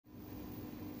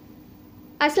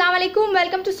Assalamu alaikum,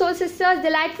 welcome to Soul Sisters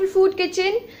Delightful Food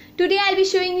Kitchen. Today I'll be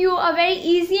showing you a very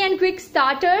easy and quick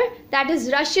starter, that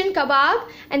is Russian kebab.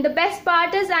 And the best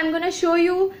part is I'm going to show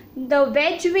you the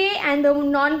veg way and the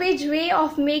non-veg way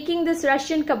of making this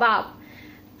Russian kebab.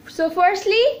 So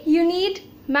firstly, you need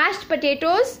mashed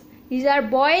potatoes. These are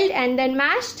boiled and then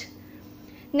mashed.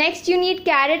 Next you need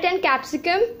carrot and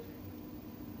capsicum.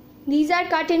 These are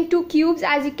cut into cubes,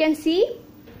 as you can see.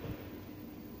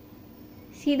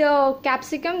 See the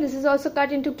capsicum, this is also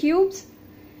cut into cubes.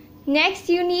 Next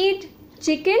you need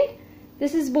chicken.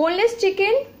 This is boneless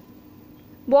chicken,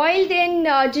 boiled in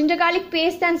ginger garlic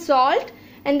paste and salt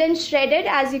and then shredded,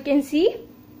 as you can see.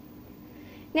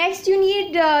 Next you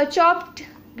need chopped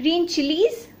green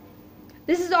chilies.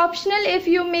 This is optional if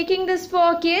you're making this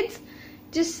for kids,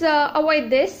 just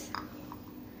avoid this.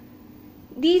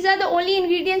 These are the only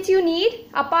ingredients you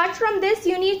need. Apart from this,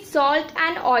 you need salt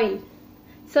and oil.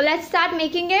 So let's start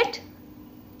making it.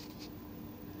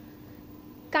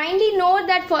 Kindly note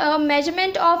that for a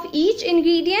measurement of each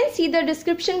ingredient, see the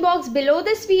description box below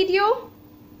this video.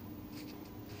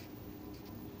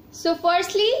 So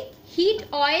firstly, heat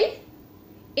oil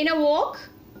in a wok,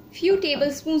 few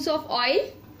tablespoons of oil.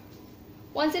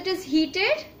 Once it is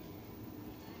heated,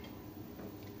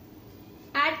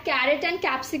 add carrot and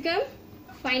capsicum,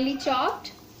 finely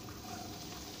chopped.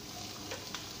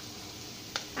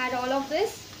 Add all of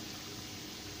this.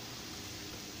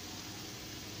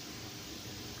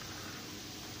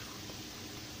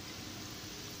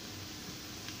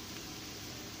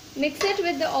 Mix it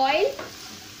with the oil.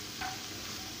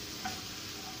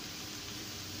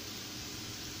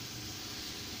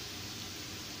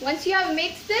 Once you have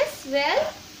mixed this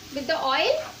well with the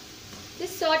oil,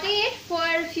 just saute it for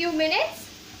a few minutes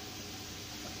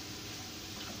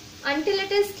until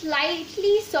it is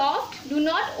slightly soft. Do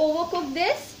not overcook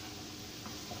this.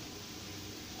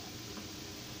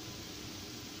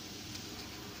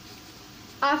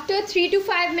 After 3 to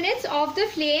 5 minutes, off the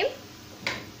flame.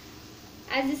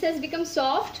 As this has become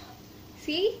soft,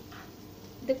 see,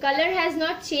 the color has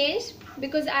not changed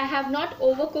because I have not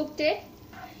overcooked it.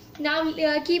 Now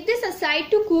keep this aside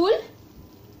to cool.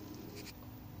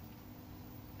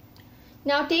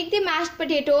 Now take the mashed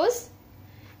potatoes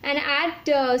and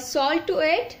add salt to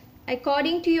it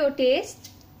according to your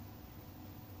taste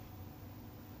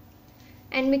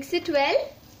and mix it well.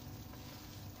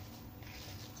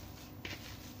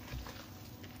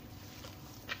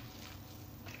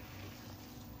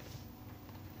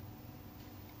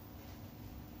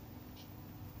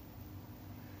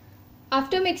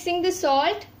 After mixing the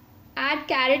salt, add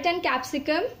carrot and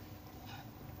capsicum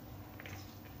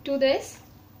to this.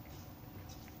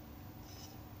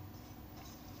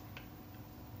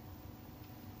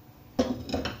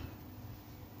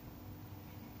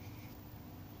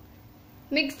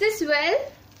 Mix this well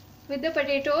with the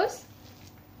potatoes.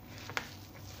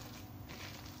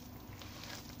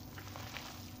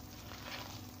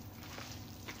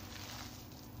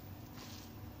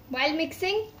 While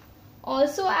mixing,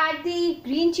 also add the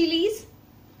green chilies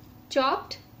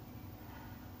chopped.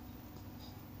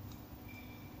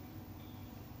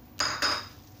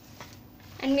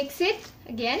 And mix it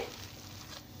again.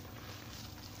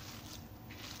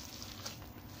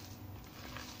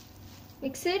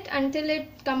 Mix it until it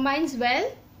combines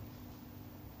well.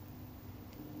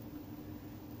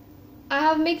 I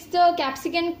have mixed the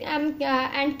capsicum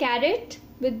and carrot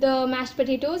with the mashed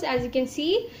potatoes. As you can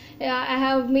see, I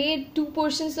have made 2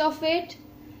 portions of it.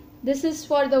 This is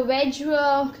for the veg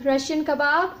Russian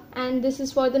kebab and this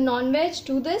is for the non-veg.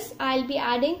 To this I'll be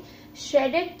adding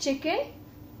shredded chicken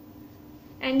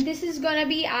and this is gonna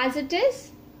be as it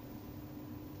is.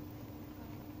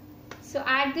 So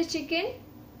add the chicken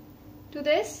to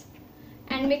this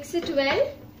and mix it well.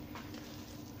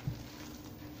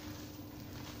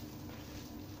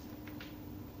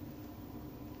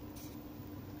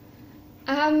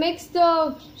 I have mixed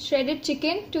the shredded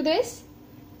chicken to this.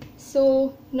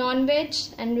 So non-veg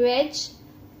and veg,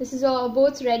 this is all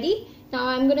both ready. Now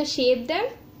I'm gonna shape them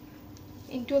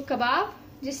into a kebab.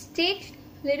 Just take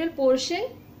little portion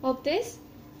of this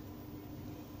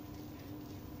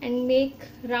and make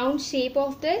round shape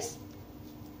of this.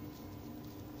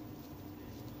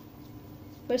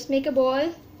 First make a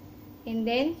ball and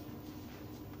then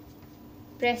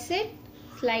press it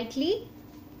slightly.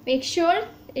 Make sure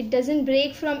it doesn't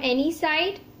break from any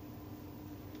side.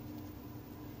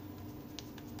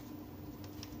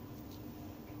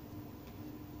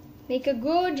 Make a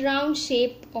good round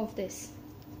shape of this.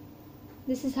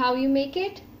 This is how you make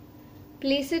it.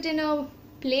 Place it in a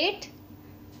plate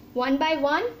one by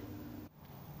one.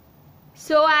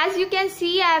 So as you can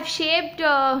see, I have shaped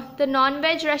the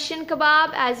non-veg Russian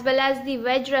kebab as well as the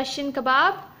veg Russian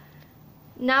kebab.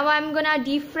 Now I'm gonna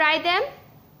deep fry them.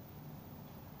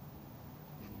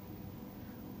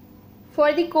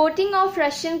 For the coating of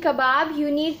Russian kebab,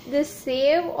 you need this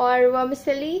save or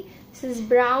vermicelli. This is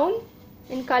brown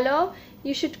in color.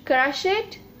 You should crush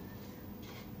it,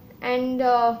 and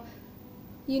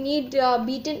you need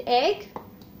beaten egg.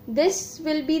 This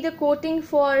will be the coating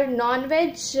for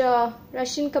non-veg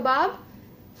Russian kebab.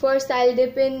 First I'll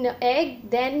dip in egg,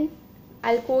 then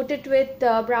I'll coat it with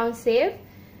brown save.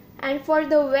 And for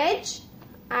the veg,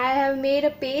 I have made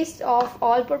a paste of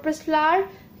all-purpose flour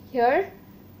here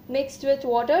mixed with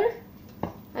water.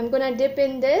 I'm gonna dip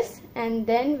in this and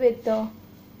then with the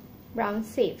brown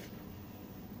save.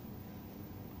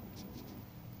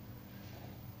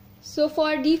 So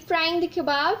for deep frying the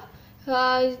kebab,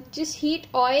 just heat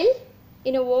oil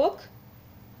in a wok,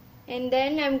 and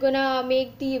then I'm gonna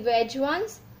make the veg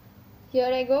ones.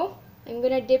 Here I go. I'm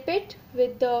gonna dip it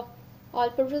with the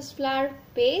all-purpose flour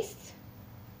paste.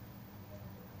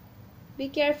 Be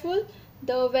careful,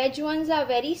 the veg ones are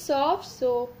very soft,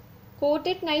 so coat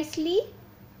it nicely,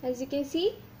 as you can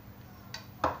see.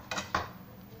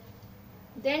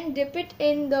 Then dip it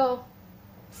in the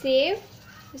save.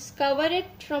 Just cover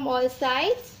it from all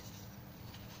sides.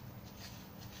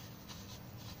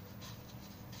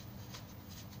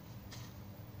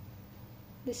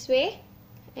 This way,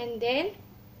 and then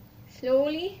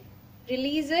slowly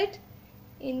release it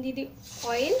in the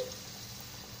oil.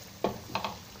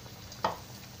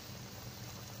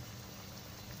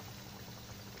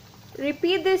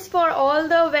 Repeat this for all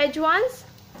the veg ones.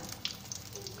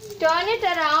 Turn it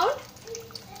around.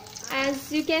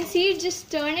 As you can see,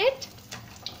 just turn it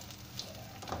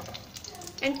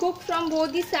and cook from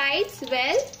both the sides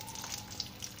well.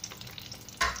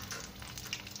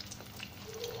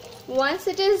 Once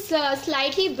it is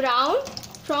slightly brown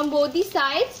from both the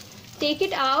sides, take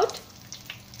it out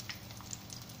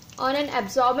on an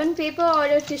absorbent paper or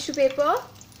a tissue paper.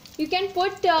 You can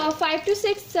put 5 to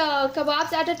 6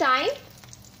 kebabs at a time.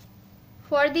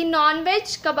 For the non-veg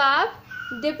kebab,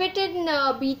 dip it in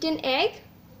beaten egg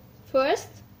first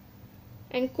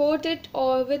and coat it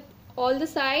with all the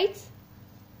sides.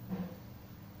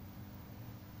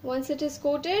 Once it is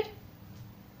coated,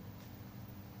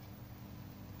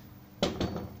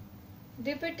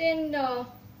 dip it in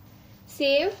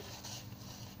save.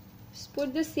 Just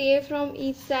put the save from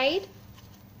each side.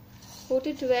 Coat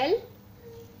it well.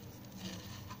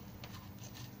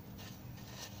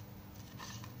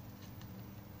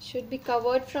 Should be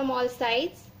covered from all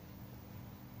sides.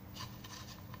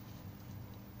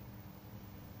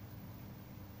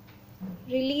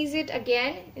 Release it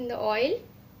again in the oil.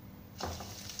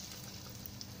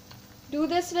 Do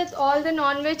this with all the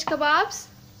non-veg kebabs.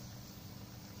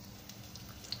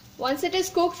 Once it is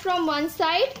cooked from one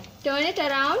side, turn it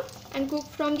around and cook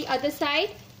from the other side.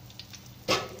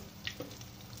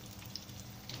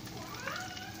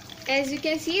 As you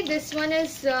can see, this one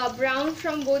is brown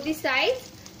from both the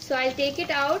sides. So I'll take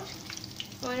it out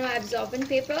on an absorbent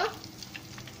paper.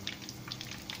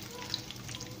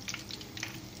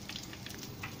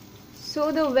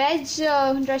 So the veg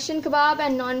Russian kebab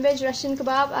and non-veg Russian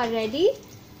kebab are ready.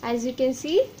 As you can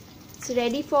see, it's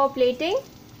ready for plating.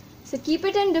 So keep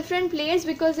it in different plates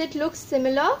because it looks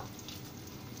similar.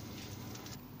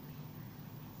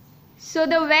 So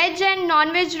the veg and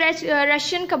non-veg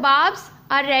Russian kebabs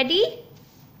are ready.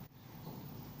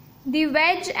 The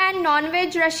veg and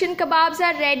non-veg Russian kebabs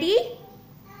are ready.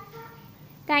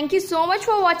 Thank you so much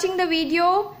for watching the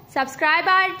video. Subscribe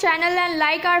our channel and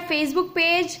like our Facebook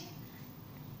page.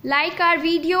 Like our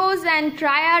videos and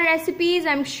try our recipes.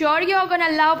 I'm sure you're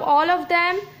gonna love all of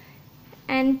them.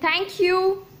 And thank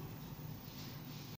you.